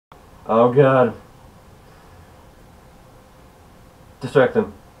Oh god. Distract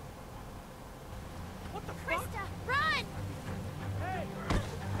him. What the fuck? Krista, run! Hey!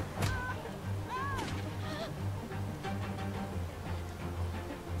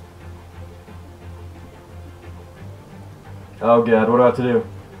 Oh god, what do I have to do?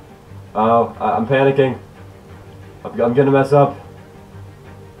 Oh, I'm panicking. I'm gonna mess up.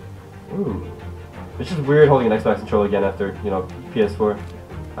 Ooh. It's just weird holding an Xbox controller again after, you know, PS4.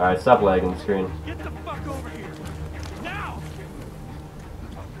 Alright, stop lagging the screen. Get the fuck over here! Now!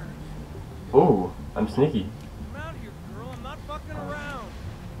 Ooh, I'm sneaky. Come out here, girl. I'm not fucking around.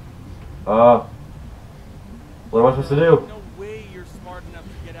 What am I supposed to do? No way you're smart enough to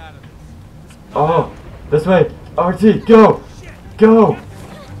get out of this. Just come Oh, out. this way. RT, go! Shit. Go!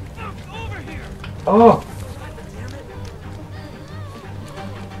 Fuck over here! Oh! Damn it.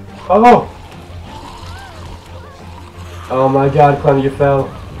 Oh! Oh my god, Clem, you fell.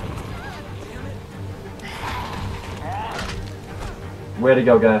 Way to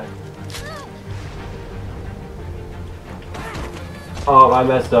go, guy. Oh, I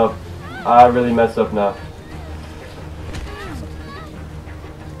messed up. I really messed up now.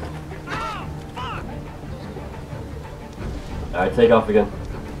 Alright, take off again.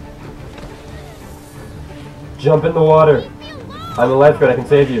 Jump in the water. I'm a lifeguard, I can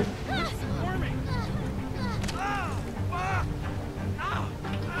save you.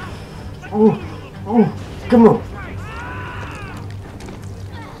 Ooh, ooh, come on.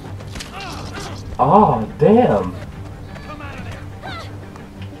 Oh, damn. Come out of there.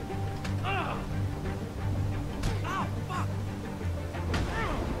 Oh, fuck.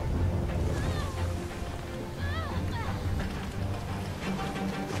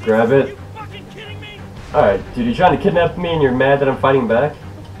 Grab it. You fucking kidding me? Alright, dude, you're trying to kidnap me and you're mad that I'm fighting back?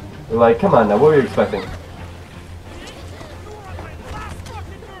 Like, come on now, what were you expecting? You were on my last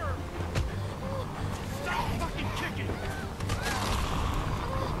fucking nerve. Stop fucking kicking.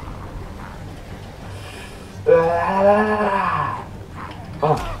 Ah!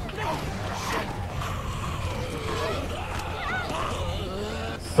 Oh.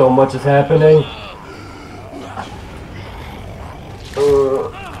 So much is happening.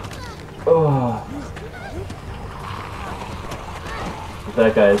 Oh.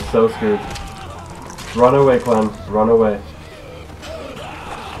 That guy is so screwed. Run away, Clem. Run away.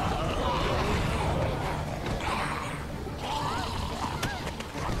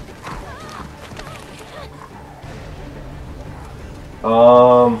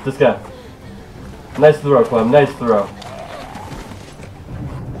 This guy. Nice throw, Clem. Nice throw.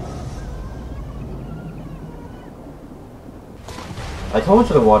 I told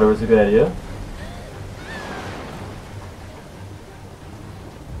you the water was a good idea.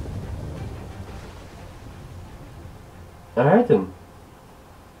 Alright then.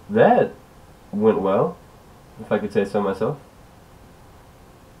 That went well, if I could say so myself.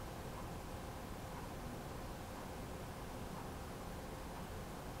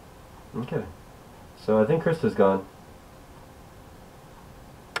 Okay. So I think Krista's gone.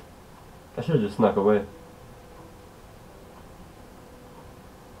 I should have just snuck away.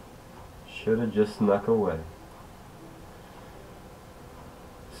 Should have just snuck away.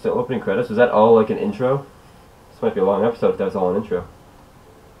 Still opening credits? Was that all like an intro? This might be a long episode if that was all an intro.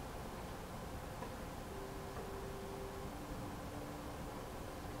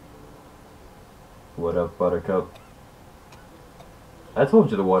 What up, Buttercup? I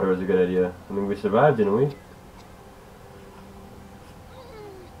told you the water was a good idea. I mean, we survived, didn't we?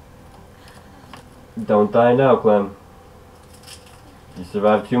 Don't die now, Clem. You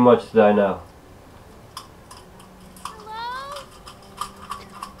survived too much to die now. Hello?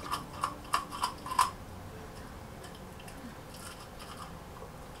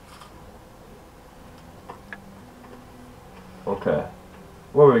 Okay.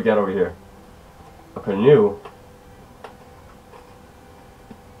 What do we got over here? A canoe?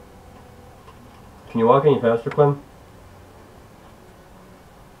 Can you walk any faster, Clem?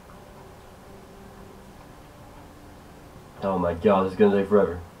 Oh my god, this is gonna take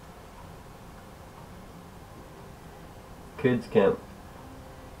forever. Kids camp.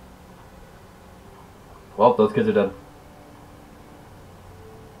 Well, those kids are dead.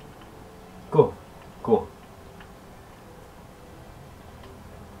 Cool. Cool.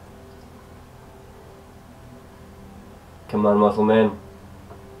 Come on, muscle man.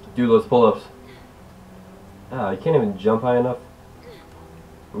 Do those pull-ups. Ah, you can't even jump high enough.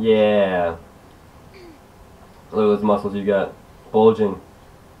 Yeah. Look at those muscles you got. Bulging.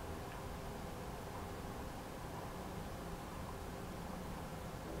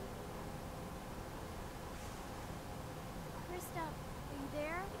 Krista, are you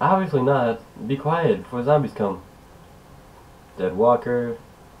there? Obviously not. Be quiet before zombies come. Dead walker.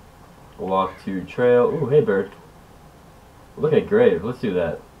 Walk to trail. Ooh, hey bird. Look at grave. Let's do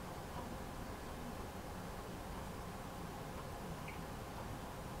that.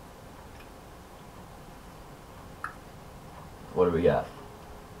 What do we got?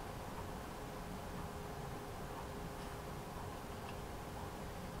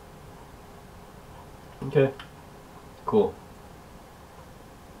 Okay. Cool.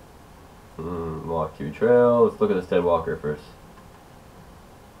 Walk to trail. Let's look at this dead walker first.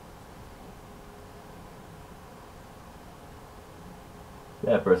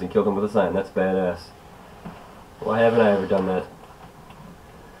 That person killed him with a sign. That's badass. Why haven't I ever done that?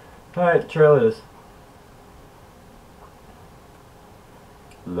 Alright, trail it is.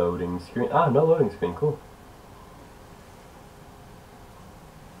 Loading screen. Ah, no loading screen. Cool.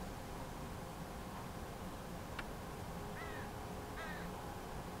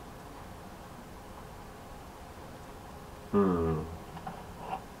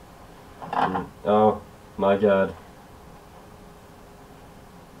 Oh, my God.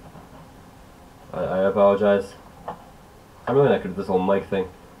 I apologize. I'm really not good at this whole mic thing.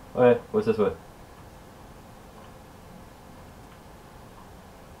 Okay, what's this way?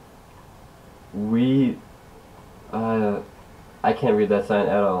 I can't read that sign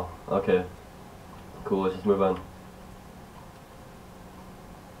at all. Okay. Cool, let's just move on.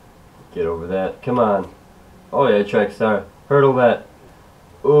 Get over that. Come on. Oh yeah, track star. Hurdle that.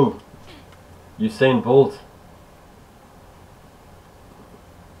 Ooh. Usain Bolt.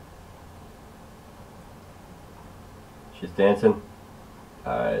 She's dancing.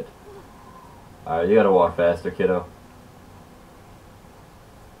 Alright. Alright, you gotta walk faster, kiddo.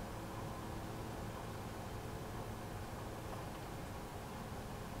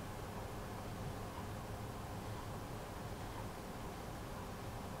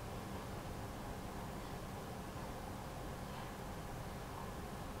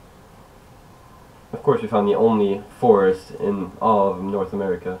 Of course, we found the only forest in all of North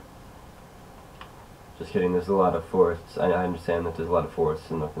America. Just kidding, there's a lot of forests. I understand that there's a lot of forests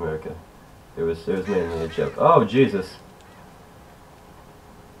in North America. It was mainly a joke. Oh, Jesus!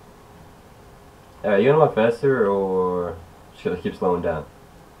 Alright, you gonna walk faster, or just gonna keep slowing down?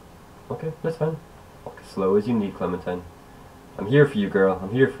 Okay, that's fine. Walk as slow as you need, Clementine. I'm here for you, girl.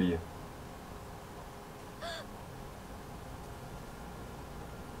 I'm here for you.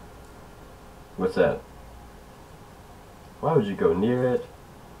 What's that? Why would you go near it?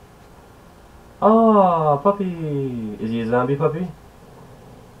 Oh, puppy! Is he a zombie puppy?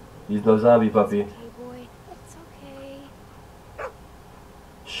 He's no zombie puppy. It's okay, boy. It's okay.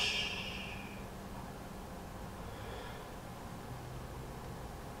 Shh.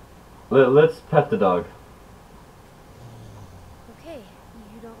 Let's pet the dog. Okay,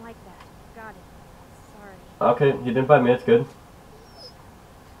 you don't like that. Got it. Sorry. Okay, he didn't bite me. That's good.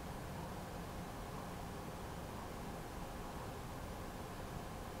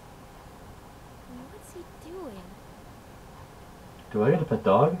 What's he doing? Do I get a pet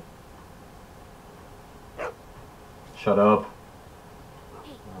dog? Shut up.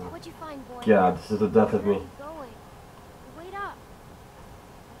 Hey, what'd you find, boy? God, this is the death of Where me. are you going? Wait up.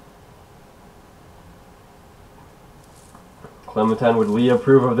 Clementine, would Lee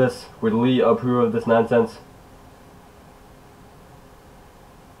approve of this? Would Lee approve of this nonsense?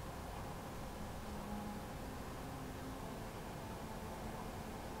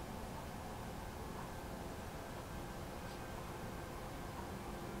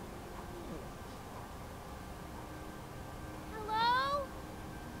 Hello?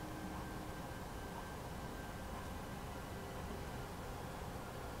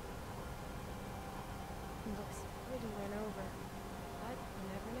 Looks pretty run over, but you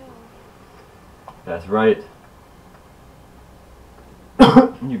never know. That's right.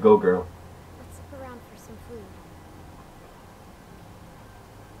 You go, girl. Let's look around for some food.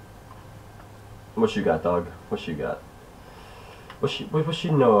 What you got, dog? What you got? What she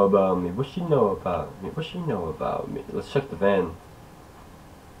know about me? What she know about me? What she know about me? Let's check the van.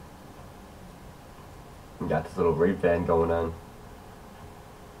 We got this little rape van going on.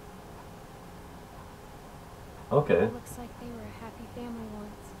 Okay. Looks like they were a happy family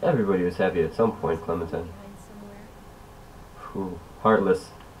once. Everybody was happy at some point, Clementine. Behind somewhere. Whew.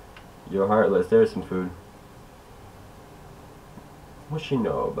 Heartless. You're heartless. There's some food. What she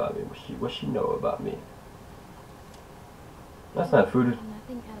know about me? What she know about me? That's not food.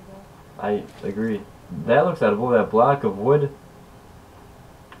 Nothing edible. I agree. That looks edible. That block of wood.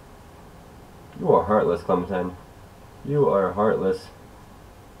 You are heartless, Clementine. You are heartless.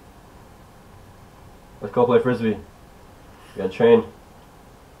 Let's go play frisbee. We gotta train.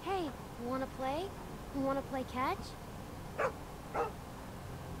 Want to play catch?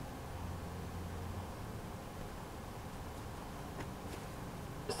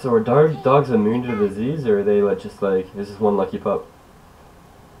 So are dogs immune to the disease, or are they like just like, this is one lucky pup?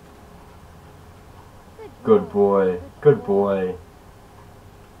 Good boy. Good boy.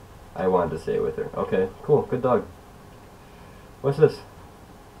 I wanted to stay with her. Okay, cool. Good dog. What's this?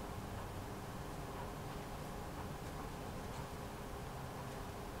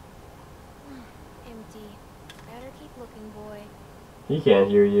 Empty. Better keep looking, boy. He can't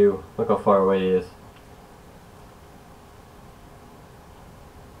hear you. Look how far away he is.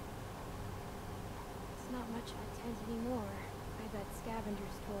 It's not much of a tent anymore. I bet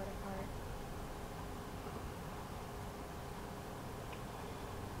scavengers tore it apart.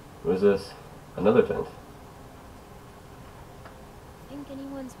 What is this? Another tent. Think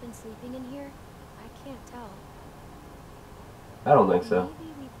anyone's been sleeping in here? I can't tell. I don't think so.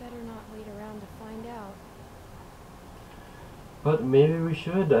 Maybe we better not wait around to find out. But maybe we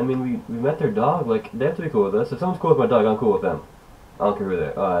should. I mean, we met their dog. Like, they have to be cool with us. If someone's cool with my dog, I'm cool with them. I don't care who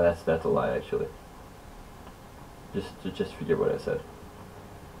they are. Oh, that's a lie, actually. Just forget what I said.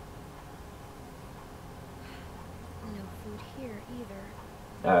 No food here either.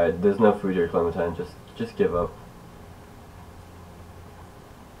 Alright, there's no food here, Clementine. Just give up.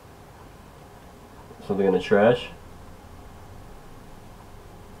 Something in the trash?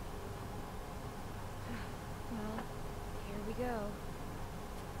 Well, here we go.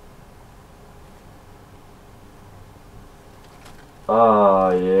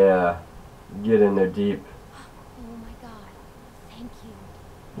 Oh, yeah. Get in there deep. Oh my god. Thank you.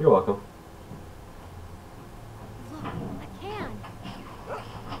 You're welcome. Look, a can.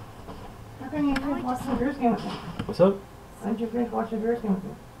 How come you didn't watch the Bears game with me? What's up? Why didn't you guys watch the Bears game with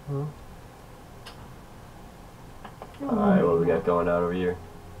me? Alright, what we got going on over here?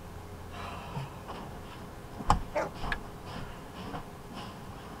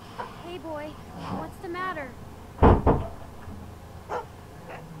 Hey boy, what's the matter?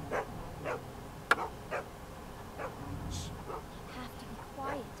 Shh, you have to be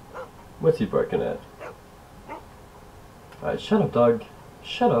quiet. What's he barking at? Alright, shut up, dog.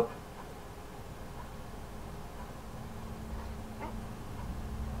 Shut up.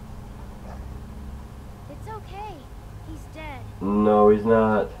 It's okay. He's dead. No, he's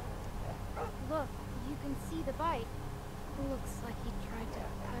not. Look, you can see the bite. Looks like he tried to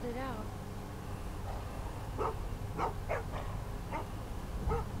cut it out.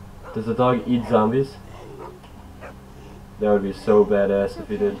 Does the dog eat zombies? That would be so badass if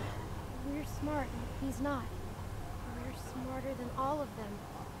he did. We're smart, and he's not. We're smarter than all of them.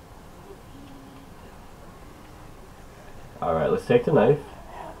 Alright, let's take the knife.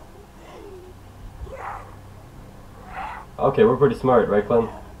 Okay, we're pretty smart, right, Clem?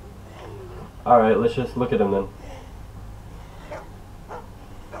 Alright, let's just look at him then.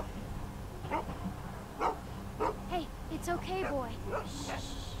 Hey, it's okay, boy. Shh.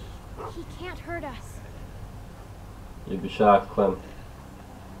 He can't hurt us. You'd be shocked, Clem.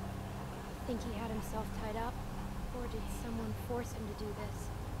 Think he had himself tied up? Or did someone force him to do this?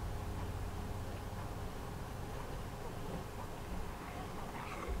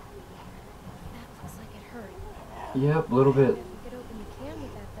 That looks like it hurt. Yep, a little bit. We could open the can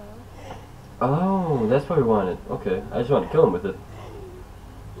with that, though. Oh, that's what we wanted. Okay, I just wanted to kill him with it.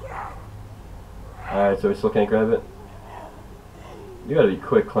 Alright, so we still can't grab it? You gotta be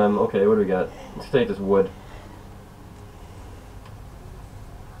quick, Clem. Okay, what do we got? Let's take this wood.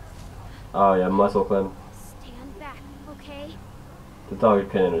 Oh yeah, muscle, Clem. Stand back, okay? The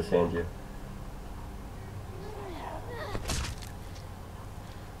dog can't understand you.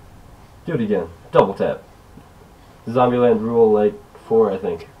 Do it again. Double tap. Zombieland rule, like, 4, I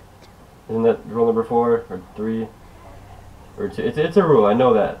think. Isn't that rule number 4? Or 3? Or 2? It's a rule, I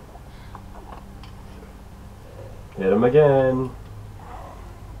know that. Hit him again.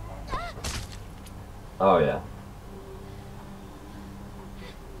 Oh, yeah.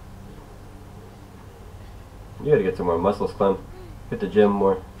 You gotta get some more muscles, Clem. Hit the gym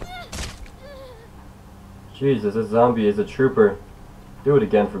more. Jesus, this zombie is a trooper. Do it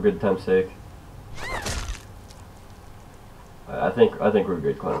again for good time's sake. I think we're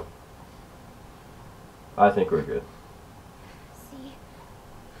good, Clem. I think we're good. See?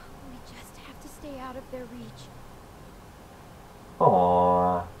 We just have to stay out of their reach.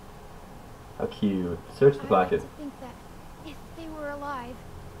 Aww. How cute. Search the I pocket. like to think that if they were alive,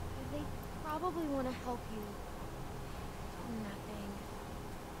 they'd probably want to help you.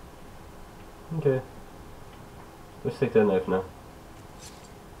 Nothing. Okay. Let's take that knife now.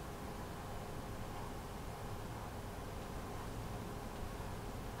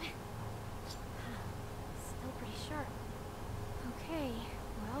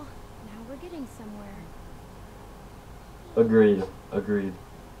 somewhere. Agreed. Agreed.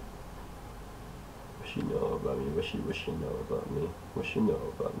 What she know about me? What she know about me? What she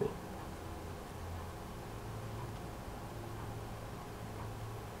know about me?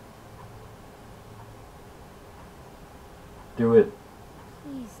 Do it.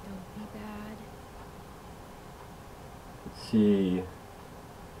 Please don't be bad. Let's see.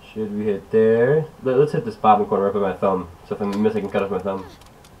 Should we hit there? Let's hit this bottom corner up with my thumb. So if I miss, I can cut off my thumb.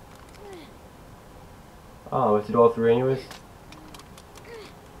 Oh, we have to do all three anyways?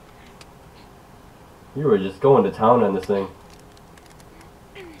 You were just going to town on this thing.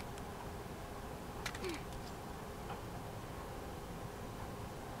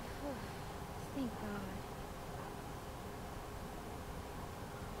 Thank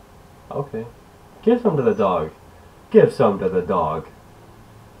God. Okay. Give some to the dog. Give some to the dog.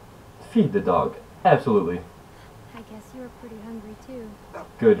 Feed the dog. Absolutely. I guess you were pretty hungry too.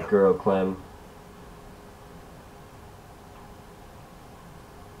 Good girl, Clem.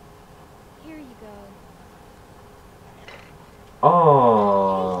 Here you go.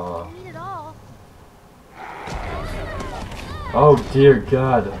 Oh. Hey, eat it all. Oh dear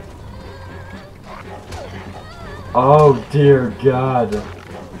God. Oh dear God.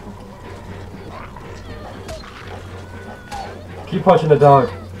 Keep punching the dog.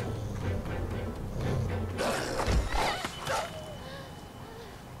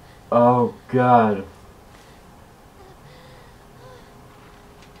 Oh God.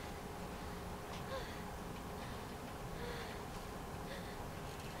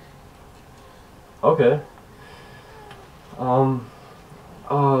 Okay.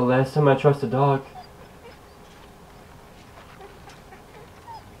 Oh, last time I trust a dog.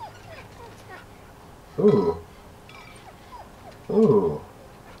 Ooh. Ooh.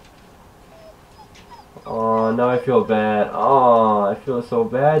 Oh, now I feel bad. Oh, I feel so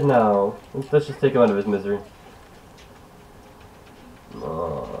bad now. Let's just take him out of his misery.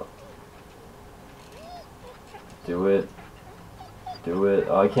 Oh. Do it. Do it.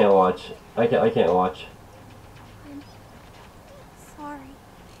 Oh, I can't watch. I can't watch. I'm sorry.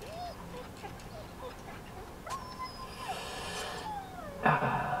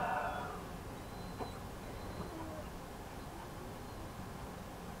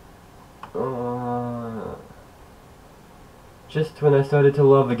 Just when I started to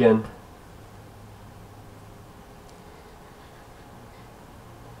love again.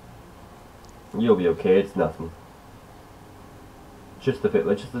 You'll be okay. It's nothing. Just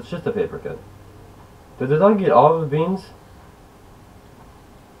it's just a paper cut. Did the dog get all of the beans?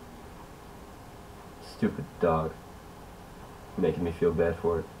 Stupid dog. Making me feel bad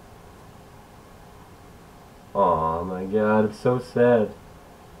for it. Oh my God, it's so sad.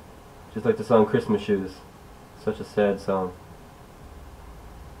 Just like the song Christmas Shoes. Such a sad song.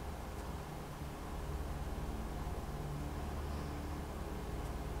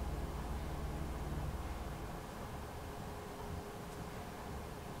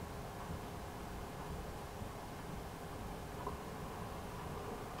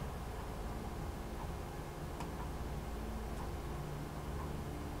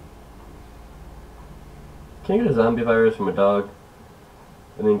 Can you get a zombie virus from a dog?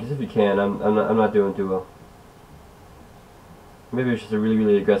 I mean, because if you can, I'm not doing too well. Maybe it's just a really,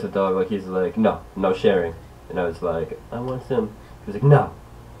 really aggressive dog. Like he's like, no sharing, and I was like, I want some. He was like, no.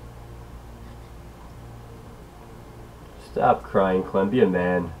 Stop crying, Clem. Be a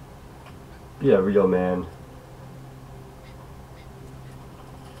man. Be a real man.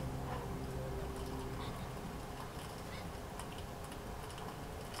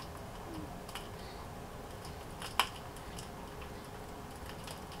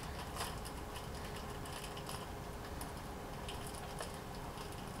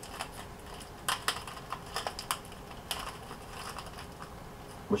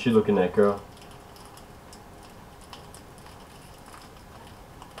 What's she looking at, girl?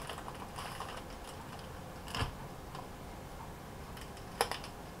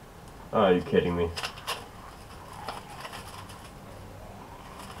 Oh, are you kidding me?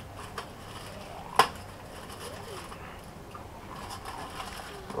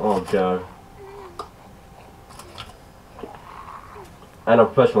 Oh God. I know,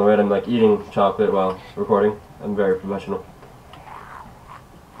 professional, right? I'm like eating chocolate while recording. I'm very professional.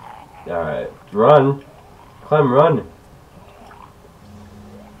 Alright. Run! Clem, run!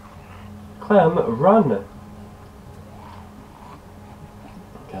 Clem, run!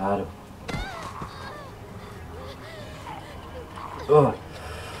 God. Ugh.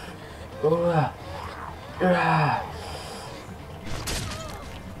 Ugh. Ugh.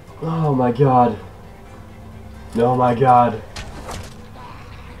 Oh my God. Oh my God.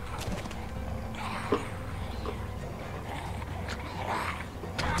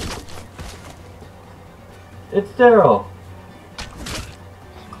 It's Daryl.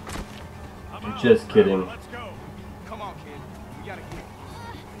 I'm out. Just kidding. Let's go. Come on, kid. We gotta get.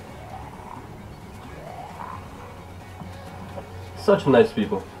 Such nice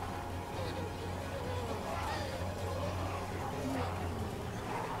people.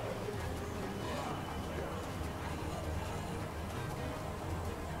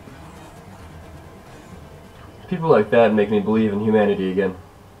 People like that make me believe in humanity again.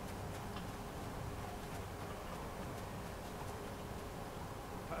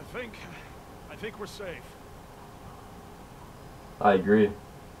 I think we're safe. I agree.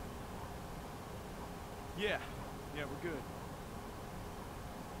 Yeah, we're good.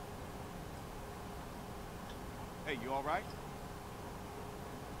 Hey, you all right?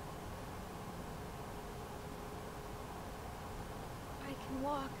 I can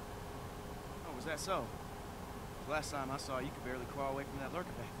walk. Oh, was that so? Last time I saw you could barely crawl away from that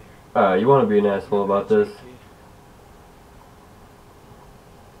lurker back there. You want to be an asshole about this? Kid.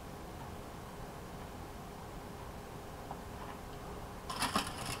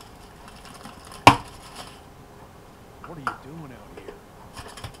 What are you doing out here?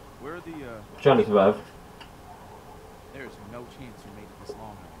 Where are the, Trying to survive. There's no chance you made it this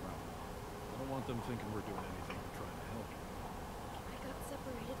long on your own. I don't want them thinking we're doing anything to try to help you. I got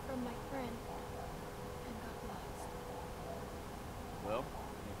separated from my friend and got lost. Well,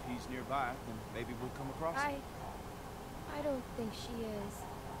 if he's nearby, then maybe we'll come across him. I don't think she is.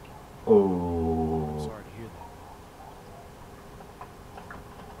 I'm Oh. sorry to hear that.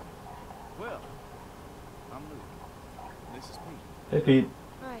 Well, I'm Luke. This is Pete. Hey, Pete.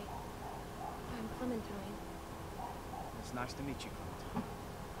 Hi. I'm Clementine. It's nice to meet you, Clementine.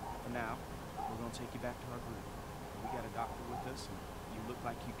 For now, we're gonna take you back to our group. We got a doctor with us, and you look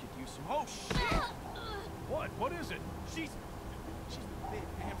like you could use some. Oh shit! What? What is it? She's bit,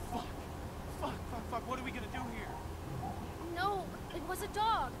 man. Fuck. What are we gonna do here? No, it was a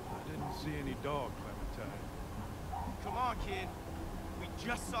dog. I didn't see any dog, Clementine. Come on, kid. We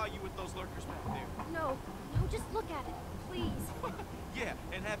just saw you with those lurkers back there. No, just look at it, please. Yeah,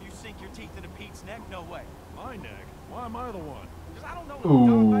 and have you sink your teeth into Pete's neck? No way. My neck? Why am I the one? Because I don't know if a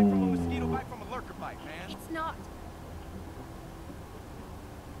dog bite from a mosquito bite from a lurker bite, man. It's not.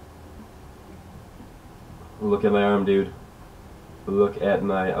 Look at my arm, dude. Look at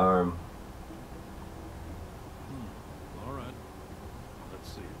my arm. All right. Let's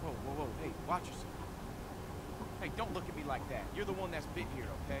see. Whoa. Hey, watch yourself. Hey, don't look at me like that. You're the one that's bit here,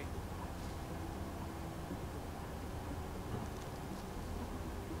 okay?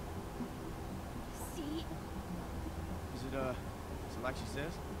 See? Is it like she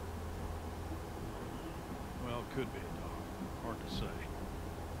says? Well, it could be a dog. Hard to say.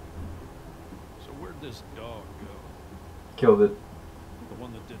 So where'd this dog go? Killed it. The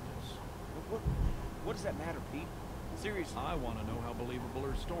one that did this. What does that matter, Pete? Seriously. I want to know how believable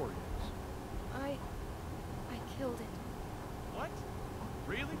her story is. I killed it. What?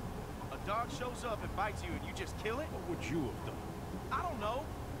 Really? A dog shows up and bites you and you just kill it? What would you have done? I don't know.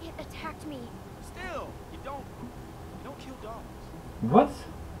 It attacked me. Still, you don't kill dogs. What?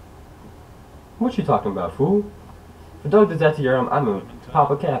 What you talking about, fool? If a dog does that to your arm, I'm gonna pop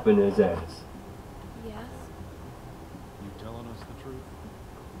a cap in his ass. Yes? You telling us the truth?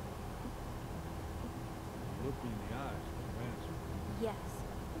 Look me in the eyes when you answer. Yes.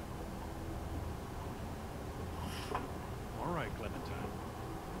 All right, Clementine.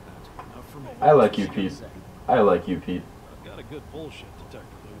 That's enough for me. I like you, Pete. I like you, Pete. I've got a good bullshit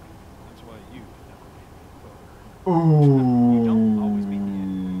detector, Luke. That's why you never gave me a phone. Ooh. You don't always beat the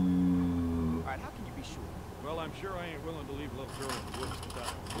end. Alright, how can you be sure? Well, I'm sure I ain't willing to leave a little girl in the woods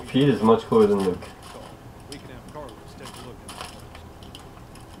without a Pete is much cooler than Luke. call. We can have Carlos take a look at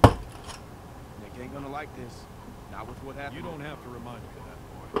it. Nick ain't gonna like this. Not with what happened. You don't have to remind me of that,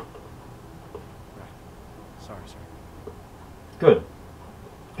 boy. Right. Sorry, sir. Good.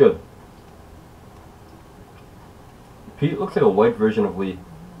 Good. Pete looks like a white version of Lee.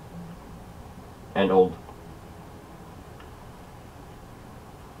 And old.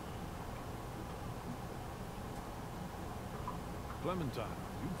 Clementine,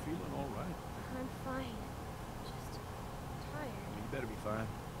 are you feeling all right? I'm fine. Just tired. You better be fine.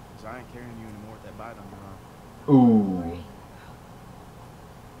 Because I ain't carrying you anymore with that bite on your arm. Ooh. Worrying.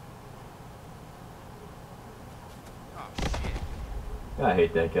 Oh, shit. I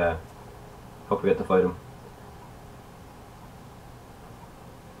hate that guy. Hope we get to fight him.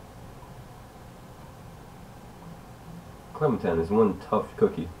 Clementine is one tough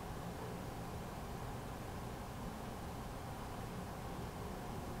cookie.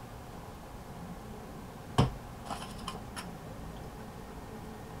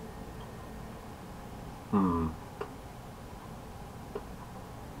 Hmm.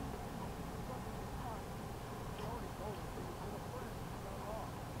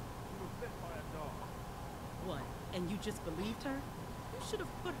 What? And you just believed her? You should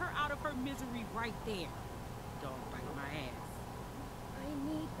have put her out of her misery right there. Dog bite my ass.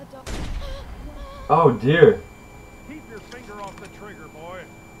 I need a dog. Oh dear. Keep your finger off the trigger, boy.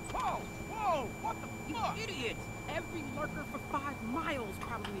 Whoa! Whoa! What the You fuck? idiot! Every lurker for 5 miles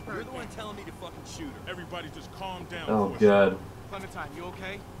probably heard You're the one that. telling me to fucking shoot her. Everybody just calm down. Oh for a god. Clementine, you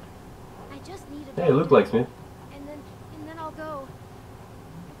okay? I just need a Hey, doctor. Luke likes me. And then I'll go.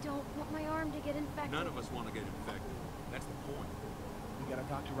 I don't want my arm to get infected. None of us want to get infected. That's the point. We got a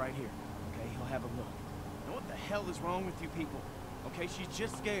doctor right here. Okay, he'll have a look. Now what the hell is wrong with you people? Okay, she's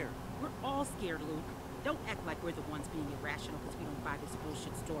just scared. We're all scared, Luke. Don't act like we're the ones being irrational because we don't buy this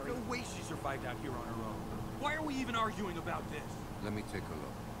bullshit story. No way she survived out here on her own. Why are we even arguing about this? Let me take a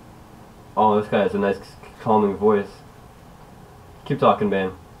look. Oh, this guy has a nice calming voice. Keep talking,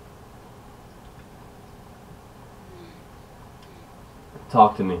 man.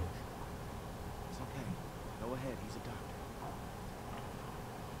 Talk to me. It's okay. Go ahead, he's a doctor.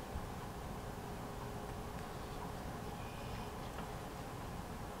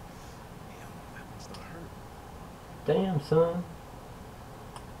 Damn, that must have hurt. Damn, son.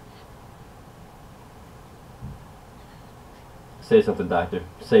 Say something, doctor.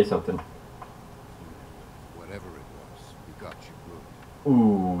 Say something. Whatever it was, we got you good.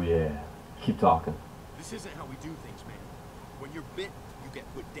 Ooh, yeah. Keep talking. This isn't how we do things, man. When you're bit, you get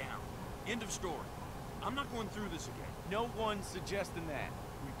put down. End of story. I'm not going through this again. No one's suggesting that.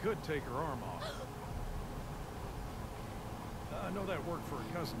 We could take her arm off. I know that worked for a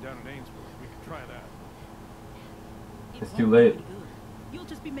cousin down in Ainsworth. We could try that. It It's won't too do late. any good. You'll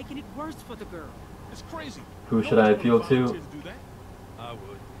just be making it worse for the girl. It's crazy. Who No should I one's appeal gonna to? volunteer do that. I would.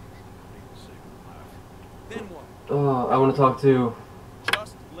 Need to save her life. Then what? Oh, I want to talk to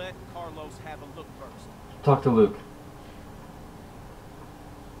Just let Carlos have a look first. Luke.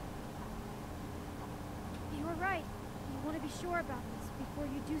 You were right. You want to be sure about this before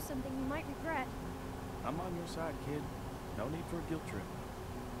you do something you might regret. I'm on your side, kid. No need for a guilt trip.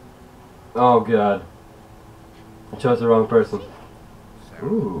 Oh god. I chose the wrong person. Sarah,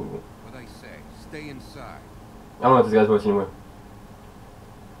 Ooh. what I say, stay inside. I don't know this guy's voice anymore.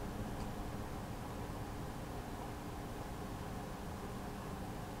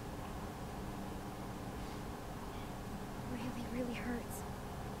 Really, really hurts.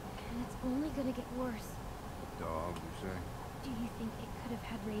 And it's only gonna get worse. The dog, you say? Do you think it could have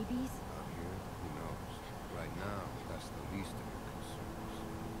had rabies? Out here? Who knows? Right now, that's the least of your concerns.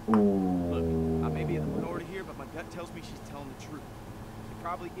 Ooh. I may be in the minority here, but my gut tells me she's telling the truth. It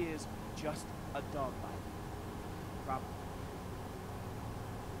probably is just a dog bite. Probably.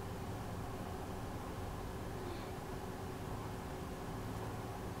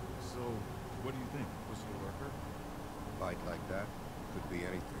 So, what do you think? Was it a lurker? Bite like that could be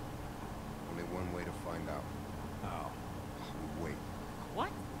anything. Only one way to find out. How? We wait. What?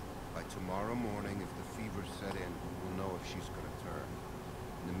 By tomorrow morning, if the fever set in, we'll know if she's gonna turn.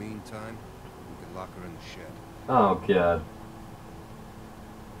 In the meantime, we can lock her in the shed. Oh god.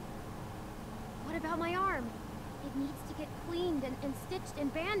 What about my arm? It needs to get cleaned and stitched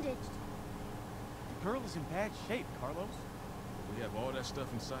and bandaged. The girl is in bad shape, Carlos. We have all that stuff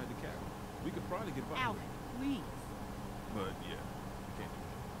inside the cabin. We could probably get by. Alvin, please. But yeah, we can't do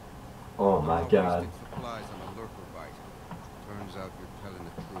that. Oh my Our god. wasted supplies on a lurker bite. Turns out you're telling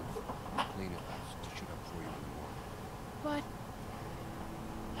the truth. Clean it, I'll stitch it up for you in the morning. But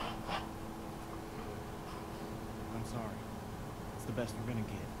I'm sorry. It's the best we're gonna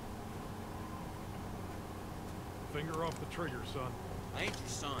get. Finger off the trigger, son. I ain't your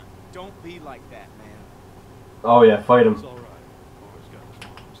son. Don't be like that, man. Oh yeah, fight him. It's all right. Always got his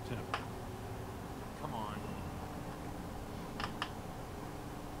mom's temper. Come on.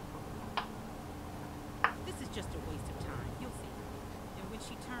 This is just a waste of time. You'll see. And when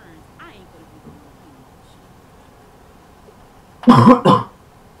she turns, I ain't gonna be the one cleaning the shit.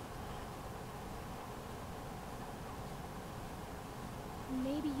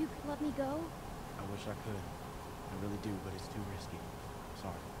 maybe you could let me go? I wish I could. I really do, but it's too risky.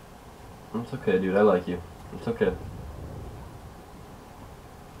 Sorry. It's okay, dude. I like you. It's okay.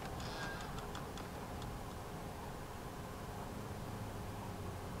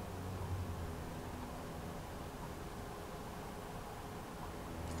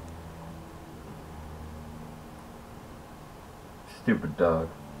 Stupid dog.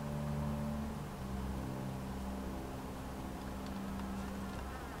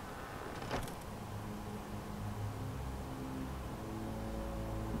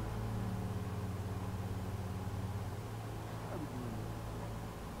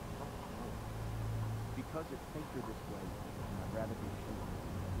 because it's safer this way, I'd rather be sure.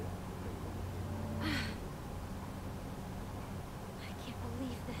 I can't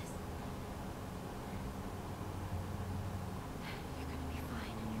believe this. You're gonna be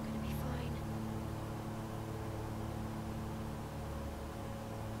fine. You're gonna be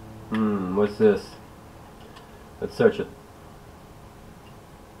fine. What's this? Let's search it.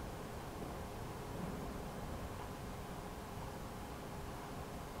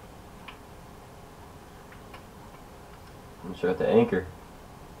 Let's check out the anchor.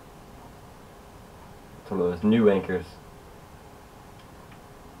 Some of those new anchors.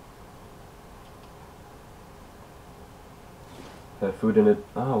 Have food in it.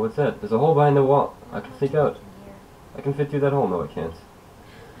 Oh, what's that? There's a hole behind the wall. I can sneak out. I can fit through that hole. No, I can't.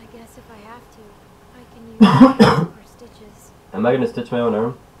 I guess if I have to, I can use for stitches. Am I gonna stitch my own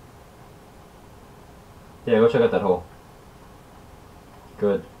arm? Yeah, go check out that hole.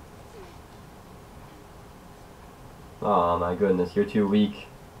 Good. Oh my goodness, you're too weak.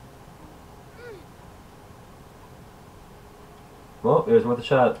 Well, it was worth a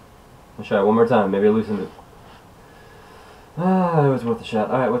shot. I'll try it one more time. Maybe I loosened it. Ah, it was worth a shot.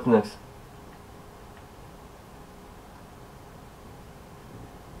 Alright, what's next?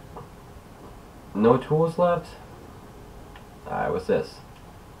 No tools left? Alright, what's this?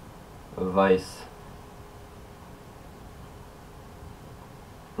 A vice.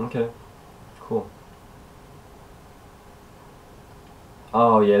 Okay. Cool.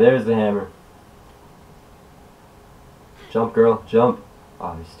 Oh yeah, there's the hammer. Jump, girl, jump.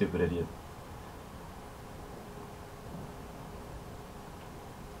 Oh, you stupid idiot.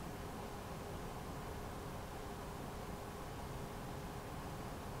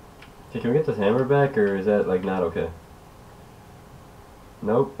 Okay, can we get this hammer back, or is that, like, not okay?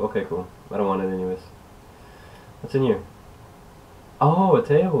 Nope? Okay, cool. I don't want it anyways. What's in here? Oh, a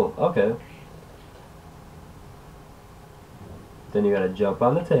table. Okay. Then you gotta jump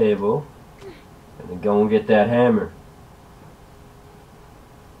on the table, and then go and get that hammer.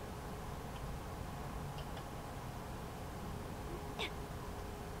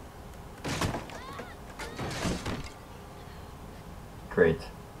 Great.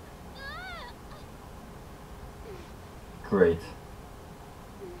 Great.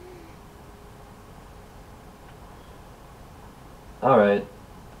 Alright.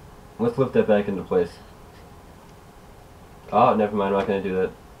 Let's lift that back into place. Oh, never mind. I'm not going to do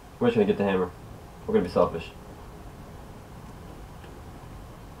that. We're just going to get the hammer. We're going to be selfish.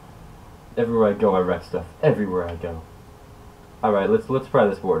 Everywhere I go, I wreck stuff. Everywhere I go. Alright, let's pry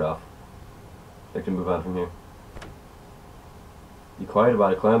this board off. I can move on from here. You quiet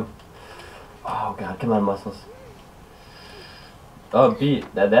about it, Clem? Oh god, come on, muscles. Oh, B.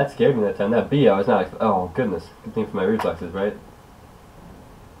 That scared me that time. That B, I was not. Oh goodness. Good thing for my reflexes, right?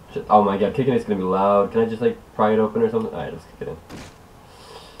 Shit. Oh my god, kicking it's gonna be loud. Can I just like pry it open or something? Alright, let's kick it in.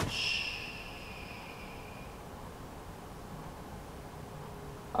 Shh.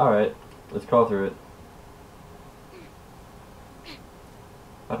 Alright, let's crawl through it.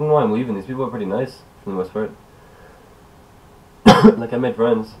 I don't know why I'm leaving. These people are pretty nice for the most part. Like, I made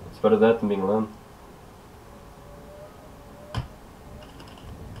friends. It's better that than being alone.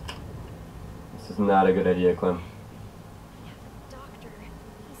 This is not a good idea, Clem. Doctor,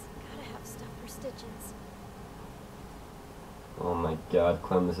 he's gotta have stuff for stitches. Oh my god,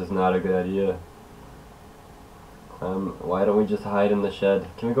 Clem, this is not a good idea. Clem, why don't we just hide in the shed?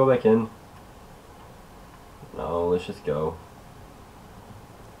 Can we go back in? No, let's just go.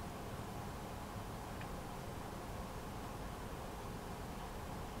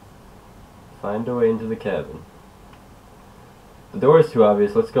 Find a way into the cabin. The door is too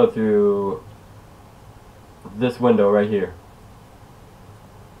obvious. Let's go through this window right here.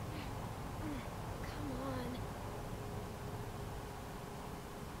 Come on.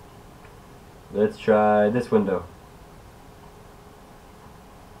 Let's try this window.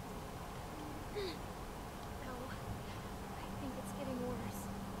 No. I think it's getting worse.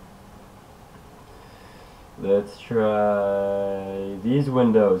 Let's try these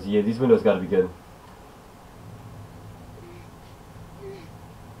windows. Yeah, these windows gotta be good.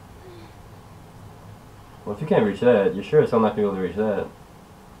 Well, if you can't reach that, you're sure as hell not gonna be able to reach that.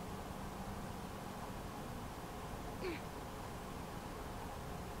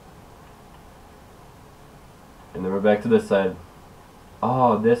 And then we're back to this side.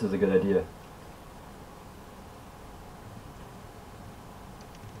 Oh, this is a good idea.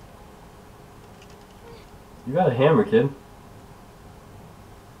 You got a hammer, kid.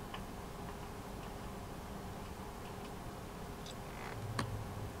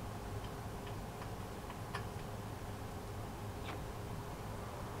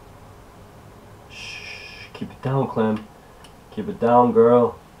 Shh. Keep it down, Clem. Keep it down,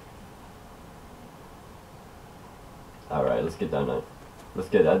 girl. Alright, let's get down now. Let's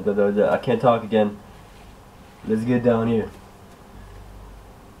get... I can't talk again. Let's get down here.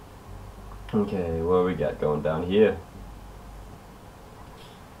 Okay, what we got going down here?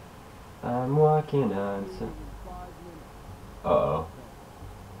 I'm walking on some... Uh-oh.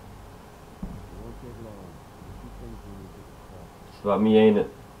 It's about me, ain't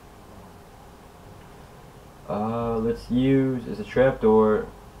it? Let's use... It's a trapdoor.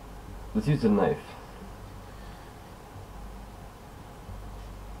 Let's use the knife.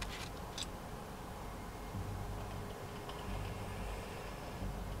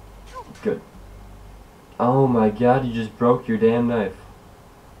 Good. Oh my god, you just broke your damn knife.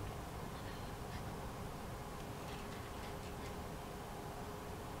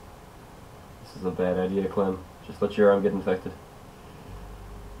 This is a bad idea, Clem. Just let your arm get infected.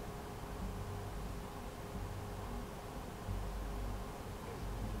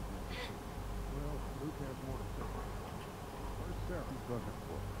 Well, Luke has more to say. Where's Sarah? He's gone to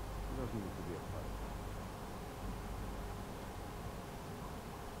court. He doesn't need to be a part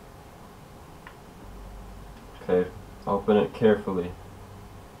of it. Okay, open it carefully.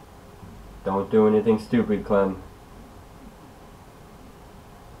 Don't do anything stupid, Clem.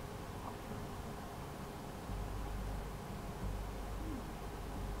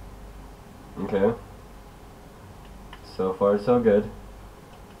 Okay. So far, so good.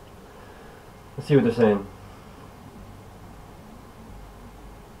 Let's see what they're saying.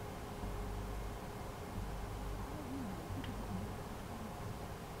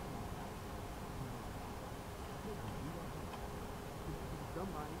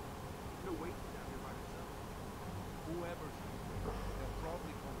 Somebody. No wait down here by herself. Whoever's they're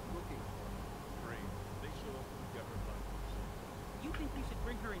probably come looking for her. Great. They show up and get her back. You think you should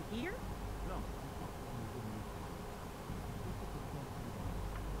bring her in here? No.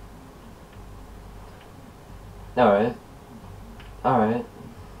 Alright. Alright.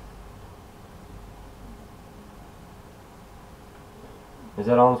 Is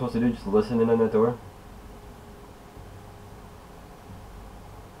that all I'm supposed to do? Just listen in on that door?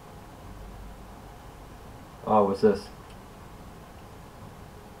 Oh, what's this?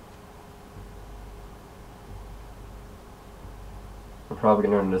 I'm probably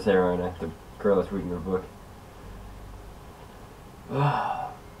gonna run into Sarah, aren't I? The girl that's reading her book.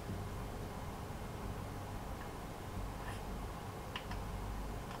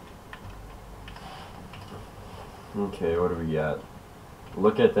 Okay, what do we got?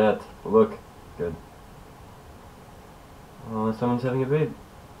 Look at that. Look. Good. Oh, someone's having a baby.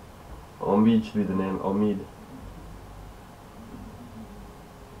 Omid should be the name. Omid.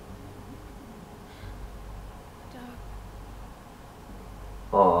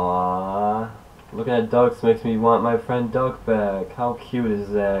 Aww. Looking at ducks makes me want my friend Duck back. How cute is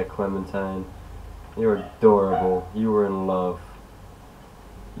that, Clementine? You're adorable. You were in love.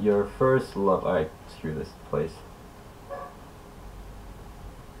 Your first love. Alright, screw this place.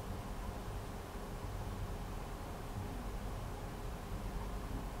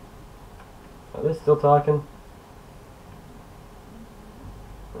 Are they still talking?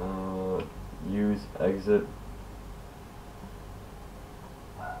 Use exit.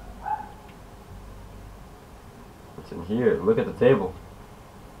 What's in here? Look at the table.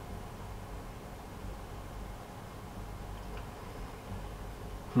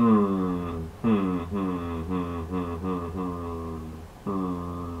 I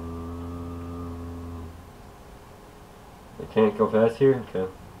can't go fast here? Okay.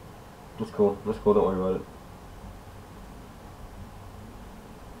 That's cool. That's cool. Don't worry about it.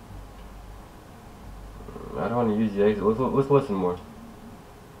 I don't want to use the exit. Let's listen more.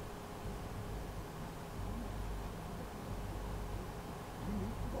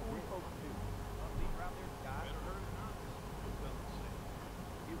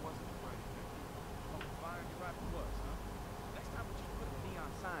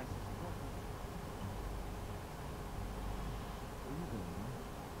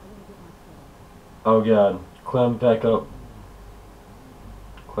 Oh god. Clem, back up.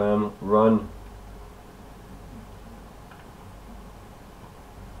 Clem, run.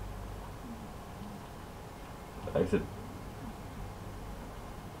 Exit.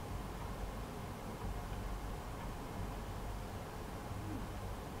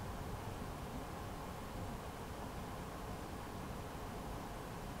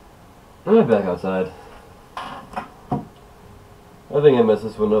 I'm back outside. I think I messed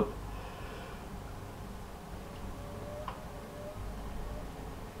this one up.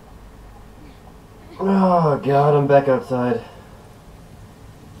 Oh god, I'm back outside.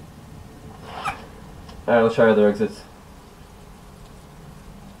 Alright, let's try other exits.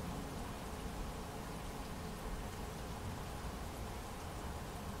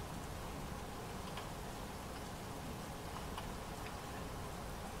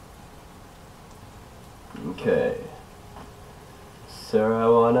 Okay. Sir, I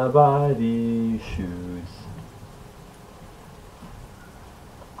wanna buy these shoes.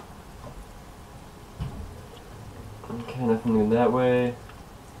 Okay, nothing in that way.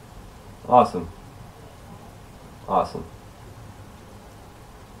 Awesome. Awesome.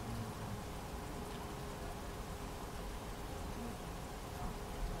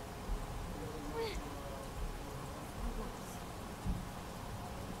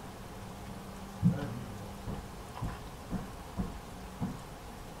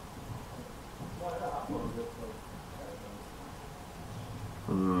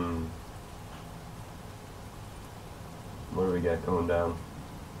 What do we got going down?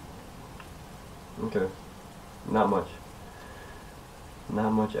 Okay. Not much.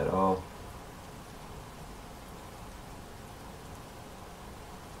 Not much at all.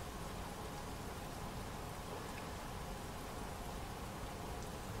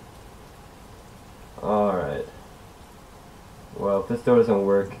 Alright. Well, if this door doesn't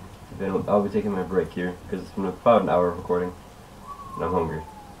work, then I'll be taking my break here, because it's been about an hour of recording, and I'm hungry.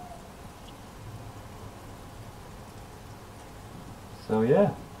 So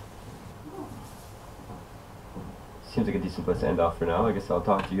yeah. Seems like a decent place to end off for now. I guess I'll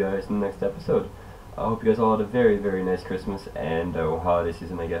talk to you guys in the next episode. I hope you guys all had a very, very nice Christmas and holiday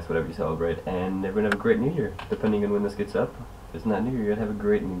season, I guess, whatever you celebrate. And everyone have a great New Year, depending on when this gets up. If it's not New Year, you'd have a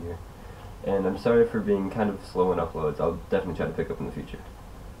great New Year. And I'm sorry for being kind of slow in uploads. I'll definitely try to pick up in the future.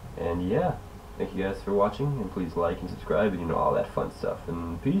 And yeah, thank you guys for watching, and please like and subscribe and all that fun stuff.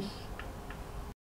 And peace.